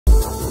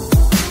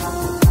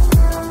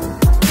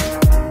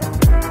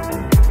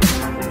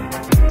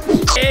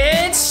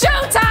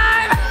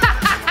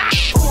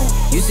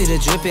see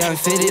the drippy, I'm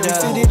fitted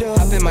up.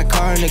 Hop in my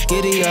car and a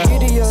giddy up.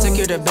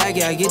 Secure the bag,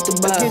 yeah, I get the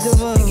bus.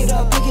 Pick it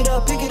up, pick it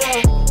up, pick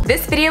it up.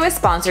 This video is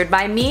sponsored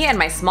by me and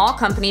my small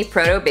company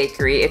Proto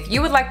Bakery. If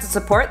you would like to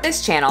support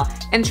this channel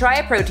and try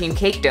a protein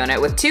cake donut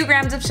with 2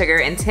 grams of sugar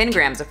and 10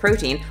 grams of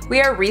protein,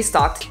 we are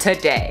restocked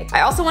today.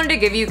 I also wanted to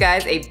give you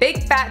guys a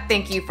big fat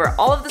thank you for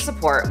all of the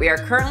support. We are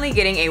currently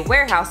getting a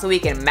warehouse so we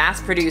can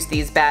mass produce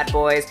these bad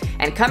boys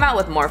and come out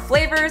with more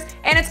flavors,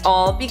 and it's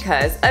all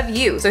because of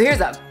you. So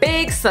here's a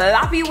big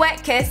sloppy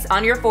wet kiss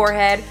on your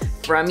forehead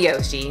from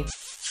Yoshi.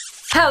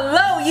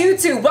 Hello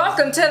YouTube,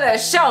 welcome to the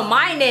show.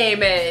 My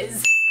name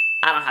is...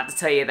 I don't have to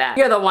tell you that.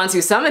 You're the ones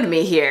who summoned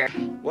me here.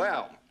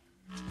 Well,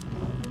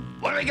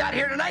 what do we got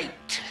here tonight,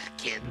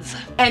 kids?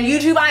 And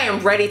YouTube, I am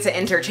ready to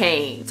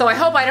entertain. So I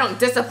hope I don't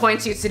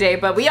disappoint you today,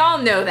 but we all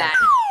know that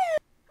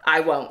I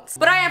won't.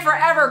 But I am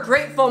forever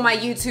grateful, my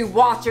YouTube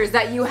watchers,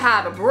 that you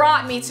have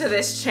brought me to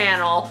this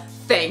channel.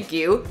 Thank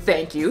you,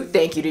 thank you,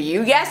 thank you to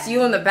you. Yes,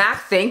 you in the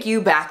back, thank you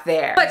back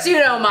there. But you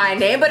know my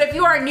name, but if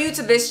you are new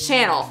to this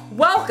channel,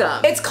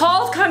 welcome. It's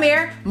called Come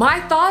Here, My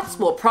Thoughts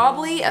Will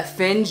Probably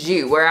Offend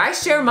You, where I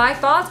share my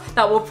thoughts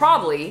that will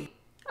probably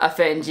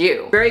offend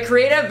you. Very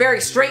creative, very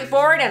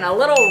straightforward, and a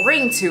little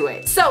ring to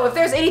it. So if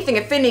there's anything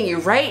offending you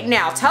right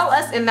now, tell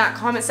us in that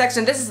comment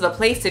section. This is the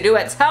place to do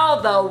it.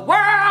 Tell the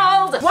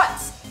world what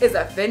is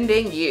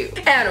offending you.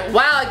 And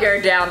while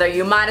you're down there,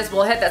 you might as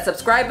well hit that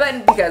subscribe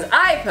button because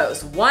I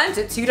post 1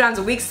 to 2 times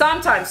a week,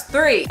 sometimes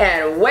 3,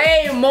 and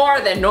way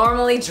more than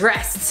normally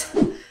dressed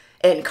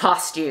in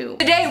costume.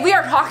 Today we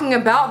are talking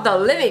about the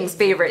living's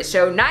favorite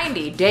show,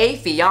 90 Day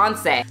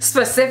Fiancé,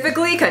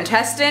 specifically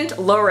contestant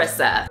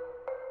Larissa.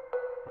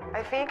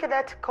 I think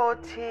that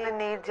Colt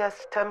needs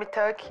just tummy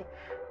tuck,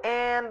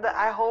 and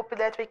I hope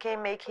that we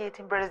can make it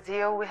in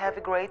Brazil. We have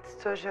a great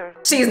surgery.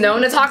 She's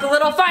known to talk a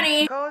little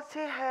funny. Colt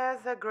has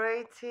a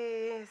great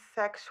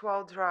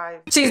sexual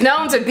drive. She's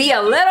known to be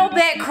a little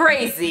bit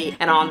crazy,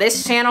 and on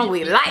this channel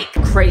we like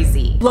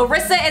crazy.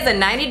 Larissa is a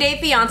 90 Day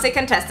Fiancé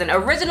contestant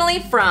originally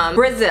from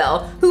Brazil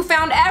who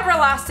found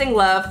everlasting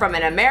love from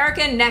an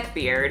American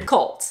neckbeard,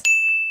 Colt,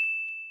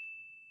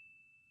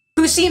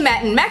 who she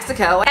met in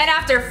Mexico, and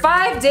after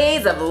 5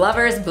 days of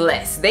lover's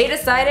bliss, they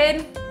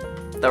decided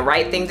the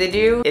right thing to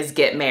do is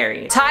get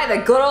married. Tie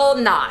the good old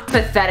knot.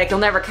 Pathetic, you'll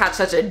never catch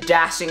such a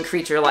dashing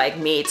creature like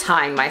me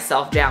tying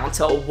myself down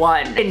to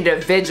one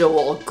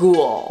individual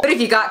ghoul. But if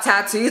you got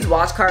tattoos,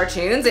 watch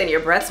cartoons, and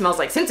your breath smells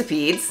like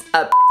centipedes,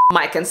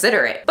 might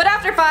consider it. But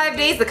after 5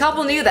 days, the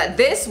couple knew that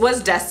this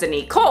was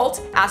destiny.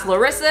 Colt asked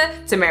Larissa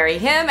to marry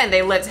him, and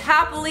they lived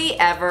happily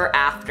ever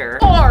after.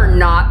 Or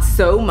not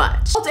so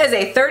much. Colt is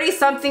a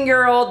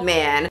 30-something-year-old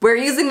man. We're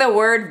using the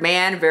word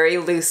man very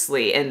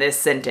loosely in this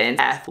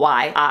sentence,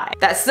 FYI.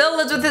 That still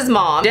lives with his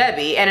mom,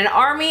 Debbie, and an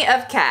army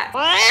of cats.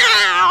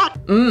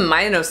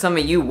 I know some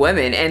of you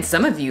women, and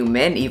some of you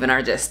men even,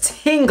 are just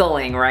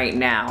tingling right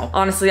now.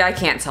 Honestly, I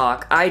can't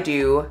talk. I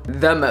do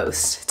the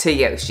most to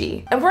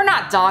Yoshi. And we're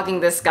not dogging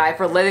this guy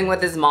for living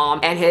with his mom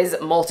and his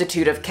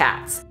multitude of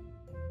cats.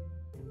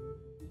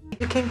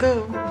 You can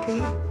go, okay?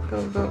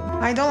 Go.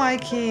 I don't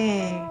like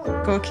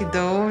cookie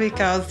dough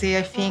because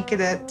I think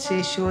that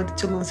she should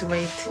to lose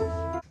weight.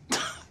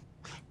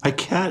 My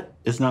cat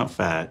is not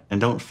fat,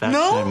 and don't fat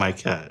shame my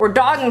cat. We're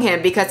dogging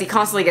him because he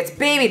constantly gets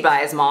babied by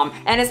his mom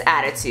and his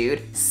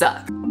attitude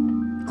sucks.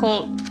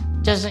 Colt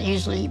doesn't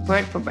usually eat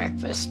bread for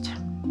breakfast.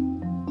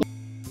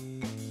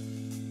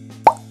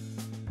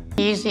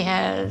 He usually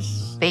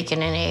has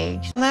bacon and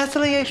eggs.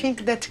 Honestly, I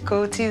think that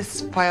Colt is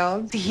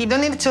spoiled. He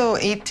don't need to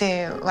eat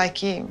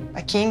like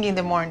a king in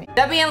the morning.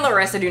 Debbie and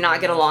Larissa do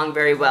not get along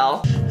very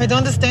well. I don't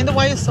understand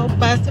why you're so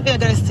passive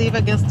and aggressive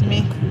against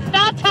me.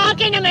 Stop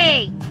talking to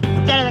me!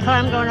 Get out of the car,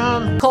 I'm going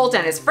home. Colt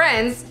and his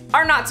friends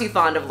are not too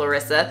fond of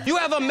Larissa. You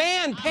have a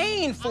man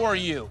paying for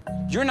you.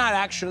 You're not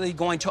actually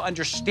going to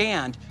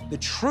understand the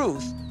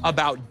truth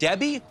about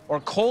Debbie or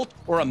Colt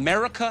or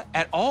America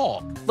at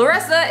all.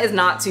 Larissa is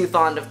not too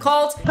fond of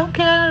Colt. Don't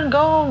care,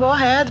 go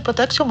ahead,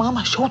 protect your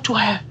mama, show it to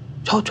her.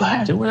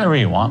 Do whatever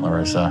you want,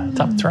 Larissa.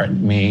 Stop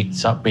threatening me,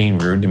 stop being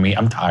rude to me.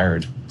 I'm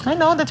tired. I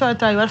know that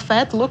you're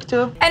fat, look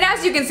too. And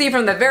as you can see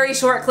from the very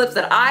short clips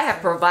that I have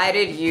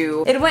provided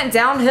you, it went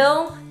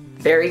downhill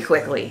very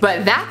quickly.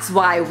 But that's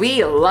why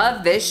we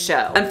love this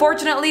show.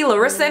 Unfortunately,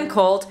 Larissa and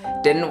Colt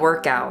didn't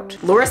work out.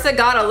 Larissa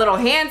got a little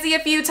handsy a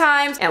few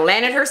times and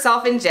landed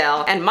herself in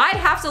jail and might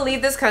have to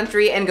leave this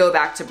country and go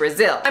back to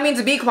Brazil. I mean,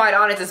 to be quite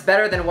honest, it's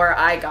better than where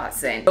I got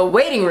sent. The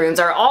waiting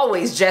rooms are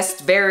always just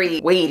very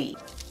weighty.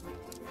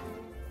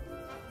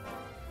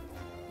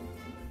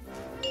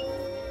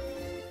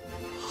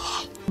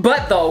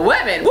 But the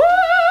women, woo!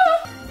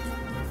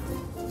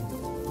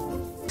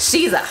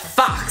 She's a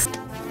fox.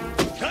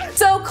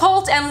 So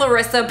Colt and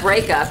Larissa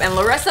break up, and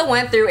Larissa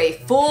went through a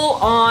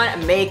full-on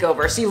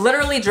makeover. She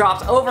literally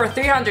dropped over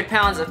 300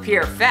 pounds of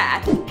pure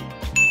fat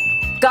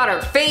got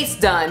her face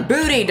done,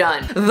 booty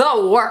done,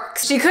 the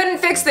works. She couldn't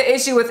fix the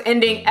issue with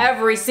ending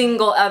every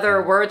single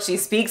other word she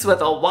speaks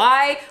with a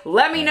Y.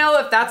 Let me know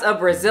if that's a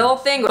Brazil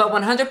thing, but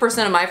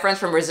 100% of my friends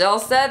from Brazil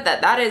said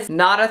that that is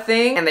not a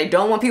thing and they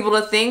don't want people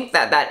to think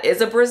that that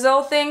is a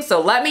Brazil thing. So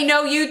let me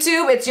know,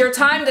 YouTube. It's your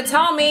time to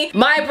tell me.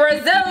 My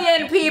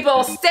Brazilian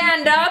people,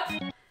 stand up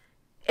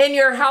in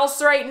your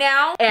house right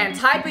now and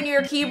type in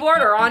your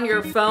keyboard or on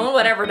your phone,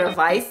 whatever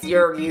device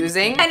you're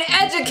using, and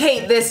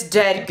educate this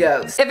dead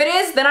ghost. If it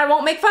is, then I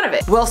won't make fun of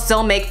it. We'll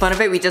still make fun of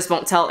it, we just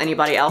won't tell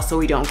anybody else so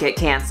we don't get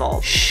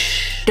canceled.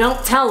 Shh,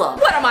 don't tell them.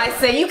 What am I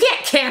saying? You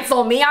can't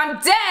cancel me, I'm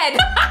dead.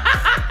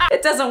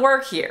 It doesn't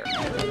work here.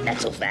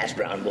 Not so fast,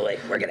 brown boy.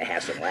 We're gonna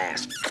have some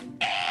laughs.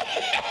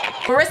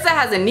 Larissa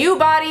has a new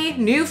body,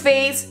 new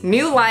face,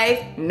 new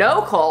life,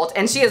 no Colt,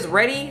 and she is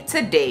ready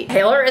to date.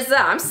 Hey Larissa,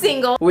 I'm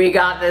single. We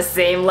got the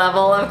same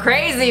level of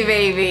crazy,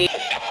 baby.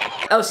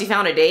 Oh, she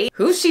found a date?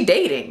 Who's she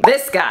dating?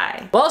 This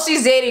guy. Well,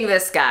 she's dating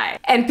this guy.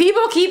 And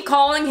people keep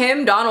calling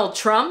him Donald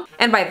Trump.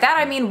 And by that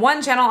I mean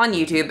one channel on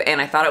YouTube,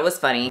 and I thought it was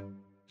funny.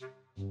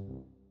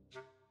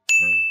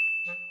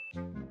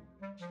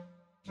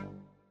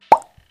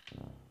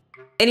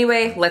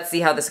 Anyway, let's see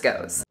how this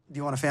goes. Do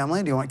you want a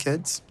family? Do you want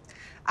kids?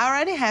 I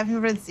already have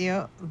in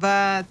Brazil,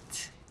 but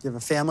You have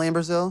a family in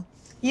Brazil?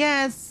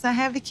 yes, I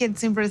have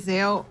kids in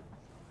Brazil.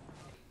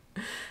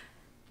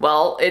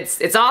 Well,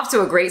 it's off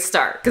to a great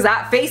start, because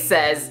that face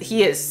says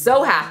he is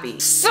so happy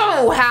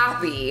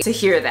to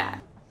hear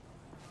that.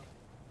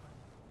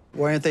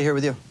 Why aren't they here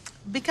with you?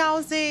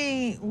 Because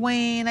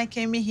when I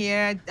came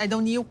here, I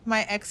don't knew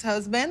my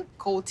ex-husband,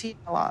 Colt, a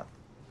lot.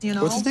 You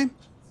know? What's his name?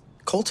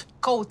 Colt?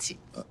 Colt.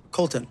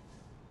 Colton.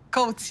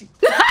 Colt.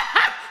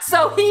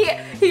 So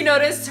he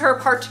noticed her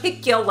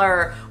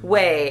particular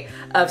way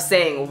of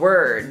saying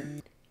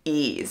word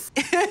ease.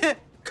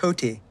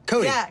 Cody.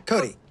 Cody. Yeah,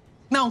 Cody.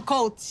 No,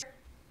 Colt.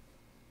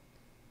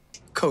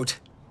 Colt.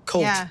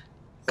 Colt. Yeah,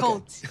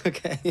 Colt.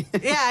 Okay.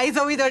 Yeah, it's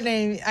a weird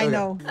name, I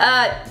know.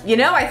 You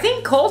know, I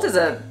think Colt is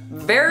a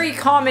very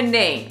common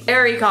name.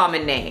 Very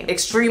common name.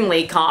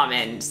 Extremely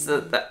common.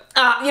 So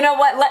you know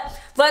what?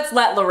 Let's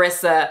let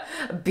Larissa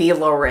be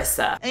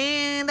Larissa.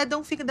 And I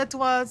don't think that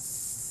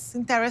was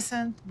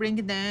interesting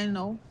bringing them, you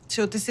know,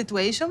 to the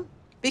situation.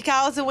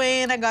 Because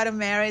when I got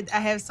married, I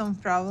have some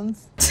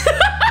problems.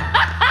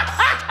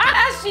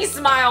 As she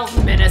smiles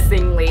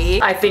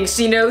menacingly, I think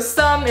she knows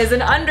some is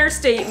an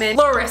understatement.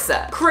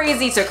 Larissa,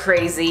 crazy to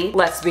crazy,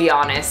 let's be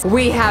honest.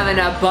 We have an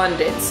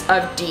abundance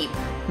of deep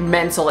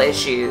mental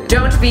issues.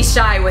 Don't be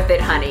shy with it,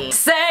 honey.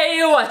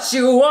 Say what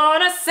you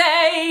wanna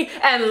say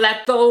and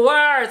let the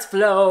words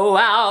flow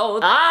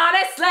out.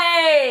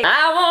 Honestly,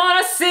 I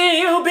wanna see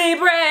you be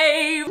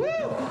brave.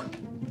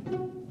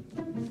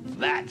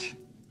 That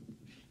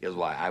is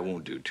why I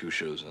won't do 2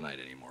 shows a night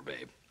anymore,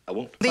 babe. I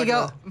won't.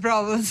 Legal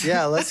problems.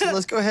 Yeah,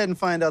 let's go ahead and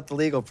find out the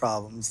legal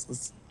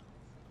problems.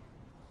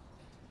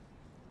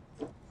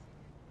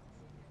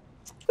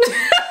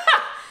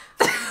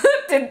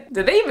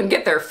 Did they even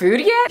get their food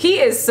yet? He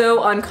is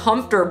so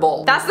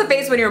uncomfortable. That's the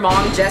face when your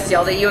mom just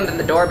yelled at you and then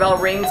the doorbell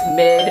rings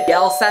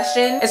mid-yell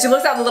session. And she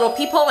looks out the little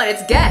peephole and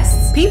it's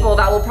guests. People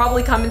that will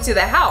probably come into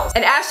the house.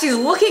 And as she's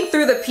looking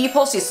through the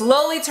peephole, she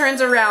slowly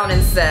turns around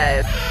and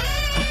says,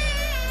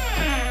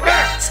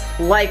 "Act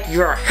like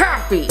you're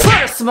happy.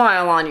 Put a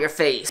smile on your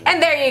face."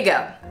 And there you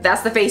go.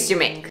 That's the face you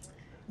make.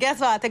 Guess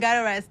what? I got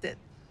arrested.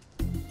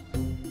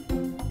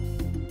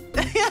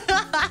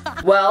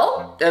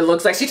 Well, it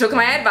looks like she took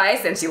my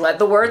advice and she let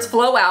the words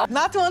flow out.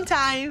 Not 1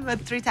 time, but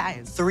 3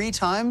 times. 3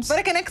 times? But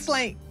I can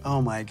explain.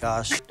 Oh my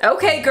gosh.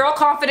 Okay, girl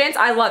confidence,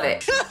 I love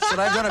it. Should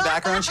I have done a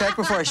background check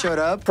before I showed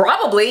up?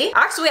 Probably.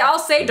 Actually, I'll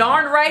say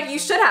darn right you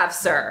should have,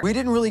 sir. We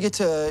didn't really get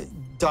to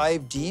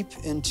dive deep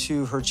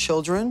into her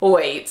children.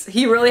 Wait,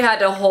 he really had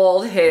to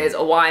hold his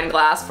wine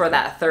glass for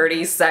that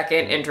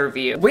 30-second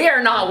interview. We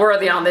are not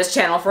worthy on this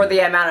channel for the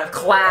amount of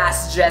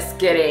class just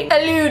getting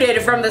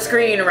eluded from the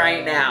screen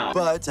right now.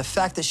 But the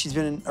fact that she's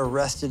been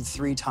arrested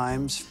 3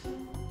 times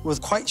was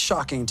quite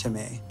shocking to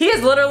me. He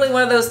is literally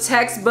one of those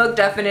textbook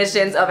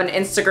definitions of an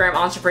Instagram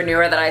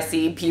entrepreneur that I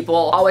see people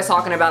always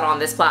talking about on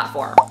this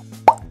platform.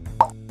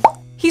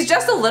 He's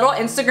just a little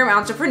Instagram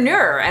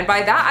entrepreneur, and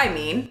by that I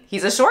mean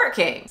he's a short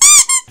king.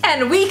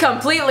 And we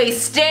completely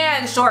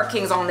stan short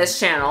kings on this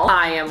channel.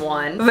 I am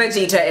one.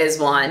 Vageta is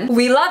one.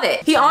 We love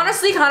it. He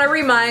honestly kind of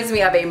reminds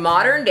me of a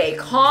modern day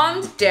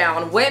calmed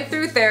down, went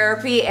through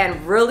therapy,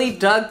 and really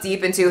dug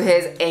deep into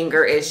his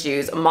anger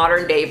issues.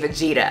 Modern day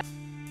Vegeta.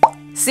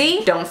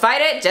 See? Don't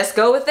fight it. Just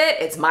go with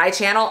it. It's my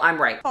channel. I'm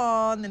right.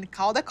 And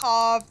call the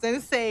cops and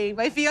say,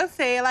 my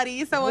fiancé,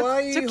 Larissa, wants Why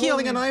are to you kill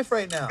holding me. a knife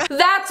right now?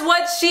 That's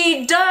what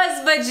she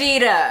does,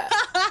 Vegeta.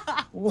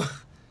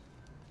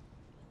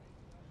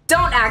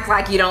 Don't act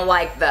like you don't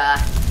like the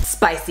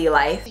spicy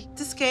life.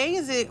 This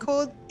case, it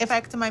could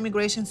affect my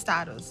immigration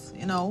status,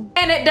 you know?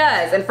 And it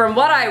does, and from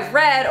what I've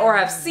read or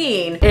have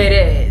seen, it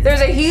is. There's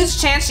a huge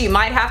chance she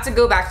might have to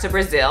go back to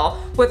Brazil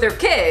with her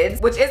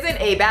kids, which isn't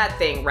a bad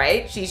thing,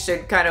 right? She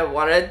should kind of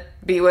want to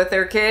be with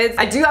their kids.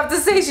 I do have to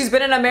say she's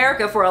been in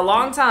America for a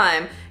long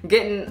time,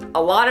 getting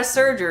a lot of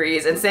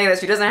surgeries and saying that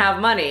she doesn't have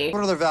money.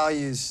 What other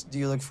values do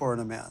you look for in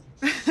a man?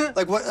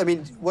 Like what, I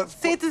mean, what?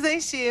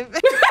 Citizenship.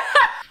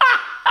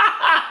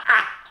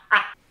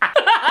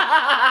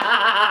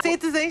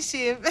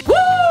 Citizenship.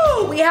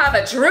 Woo! We have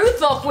a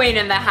truthful queen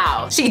in the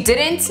house. She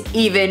didn't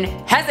even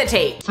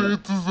hesitate.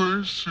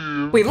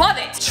 Citizenship. We love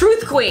it.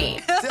 Truth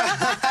queen.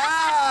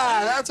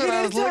 That's what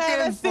I was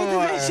looking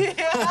for.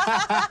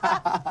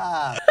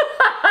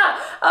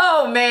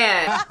 Oh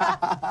man.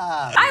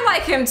 I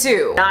like him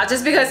too. Not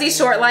just because he's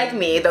short like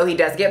me, though he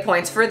does get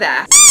points for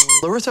that.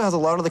 Larissa has a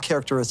lot of the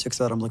characteristics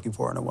that I'm looking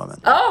for in a woman.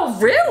 Oh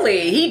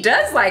really? He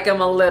does like him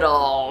a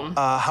little.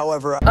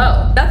 However,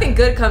 Oh, nothing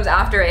good comes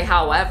after a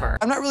however.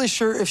 I'm not really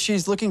sure if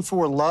she's looking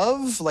for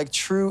love, like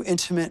true,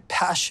 intimate,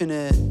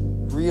 passionate,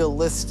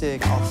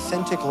 realistic,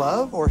 authentic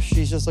love, or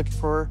she's just looking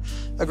for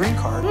a green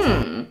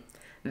card.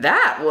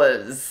 That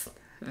was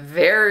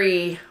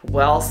very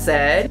well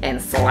said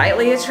and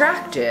slightly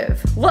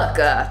attractive. Look,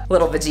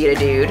 little Vageta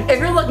dude, if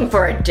you're looking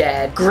for a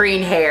dead,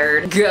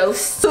 green-haired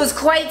ghost who's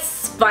quite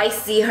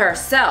spicy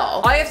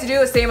herself, all you have to do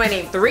is say my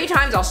name 3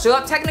 times, I'll show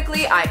up.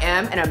 Technically, I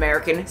am an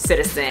American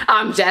citizen.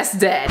 I'm just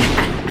dead.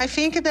 I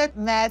think that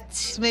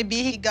Matt,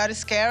 maybe he got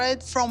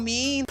scared from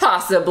me.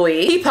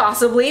 Possibly. He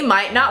possibly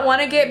might not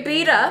want to get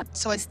beat up.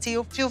 So I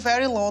still feel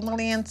very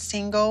lonely and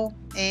single.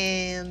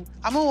 And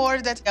I'm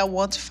worried that I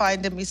want to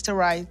find the Mr.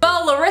 Right.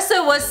 Well,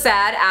 Larissa was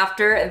sad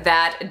after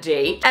that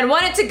date and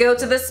wanted to go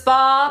to the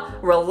spa,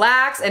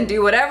 relax, and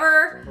do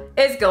whatever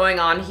is going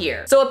on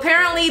here. So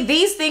apparently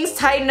these things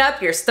tighten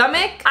up your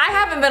stomach. I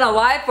haven't been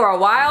alive for a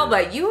while,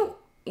 but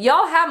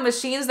y'all have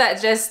machines that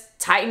just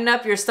tighten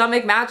up your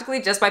stomach magically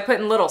just by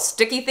putting little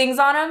sticky things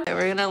on them.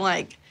 We're gonna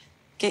like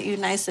get you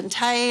nice and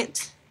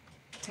tight.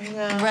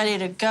 Ready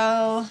to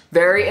go.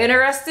 Very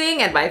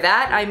interesting, and by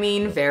that I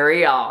mean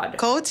very odd.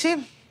 Colt,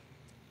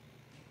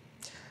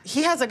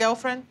 he has a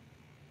girlfriend.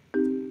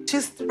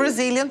 She's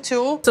Brazilian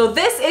too. So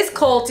this is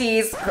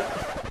Colt's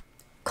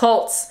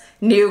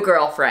new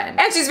girlfriend.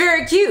 And she's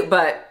very cute,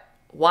 but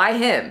why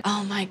him?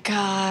 Oh my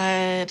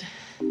God.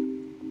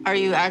 Are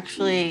you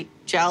actually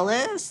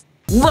jealous?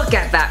 Look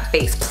at that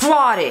face,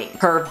 plotting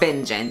her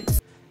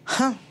vengeance.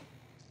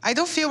 I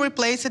don't feel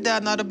replaced by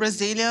another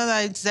Brazilian.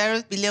 I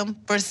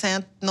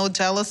 0,000,000% no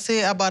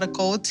jealousy about a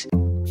Colt.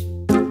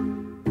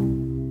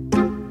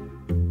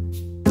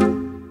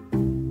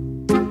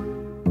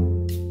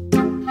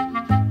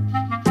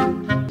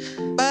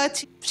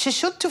 But she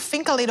should to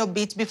think a little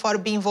bit before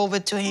being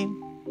involved to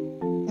him.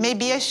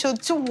 Maybe I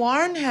should to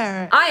warn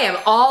her. I am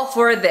all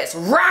for this.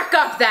 Rack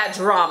up that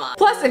drama.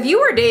 Plus, if you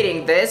were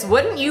dating this,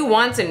 wouldn't you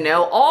want to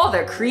know all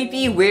the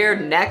creepy,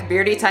 weird, neck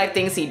beardy type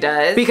things he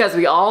does? Because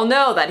we all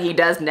know that he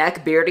does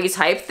neck beardy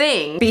type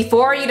things.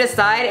 Before you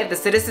decide if the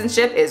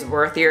citizenship is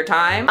worth your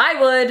time, I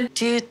would.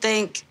 Do you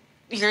think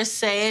you're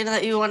saying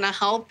that you want to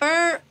help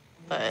her,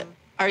 but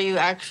are you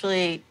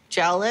actually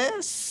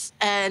jealous?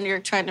 And you're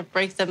trying to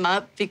break them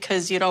up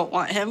because you don't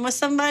want him with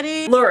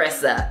somebody?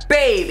 Larissa,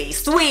 baby,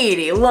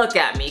 sweetie, look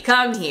at me,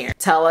 come here.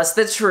 Tell us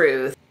the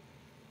truth.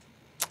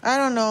 I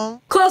don't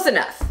know. Close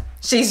enough.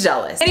 She's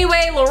jealous.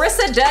 Anyway,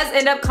 Larissa does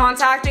end up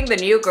contacting the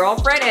new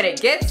girlfriend and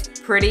it gets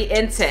pretty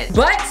intense.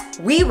 But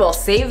we will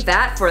save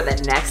that for the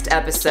next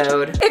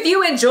episode. If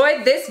you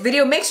enjoyed this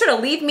video, make sure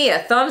to leave me a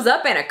thumbs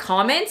up and a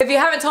comment. If you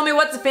haven't told me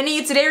what's offending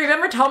you today,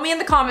 remember, tell me in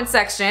the comment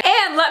section.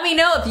 And let me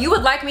know if you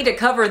would like me to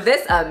cover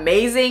this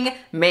amazing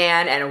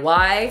man and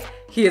why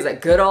he is a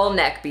good old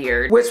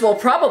neckbeard, which will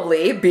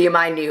probably be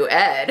my new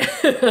Ed.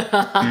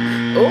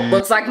 Oh,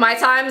 looks like my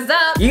time's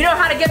up. You know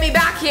how to get me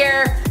back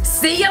here.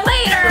 See you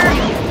later.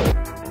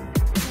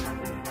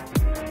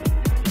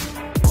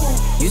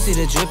 You see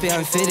the drippy,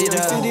 I'm fitted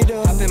up.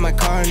 Hop in my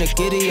car and the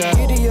giddy up.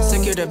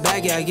 Secure the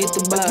bag, yeah, I get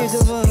the bus. Pick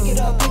it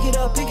up, pick it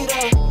up, pick it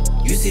up.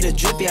 You see the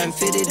drippy, I'm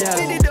fitted up.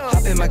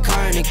 Hop in my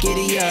car and the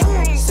giddy up.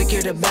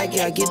 Secure the bag,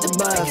 yeah, I get the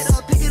bus. Pick it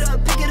up, pick it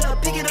up, pick it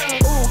up, pick it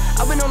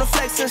up. I've been on the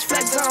flex since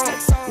flex on.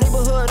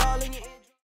 Neighborhood all in your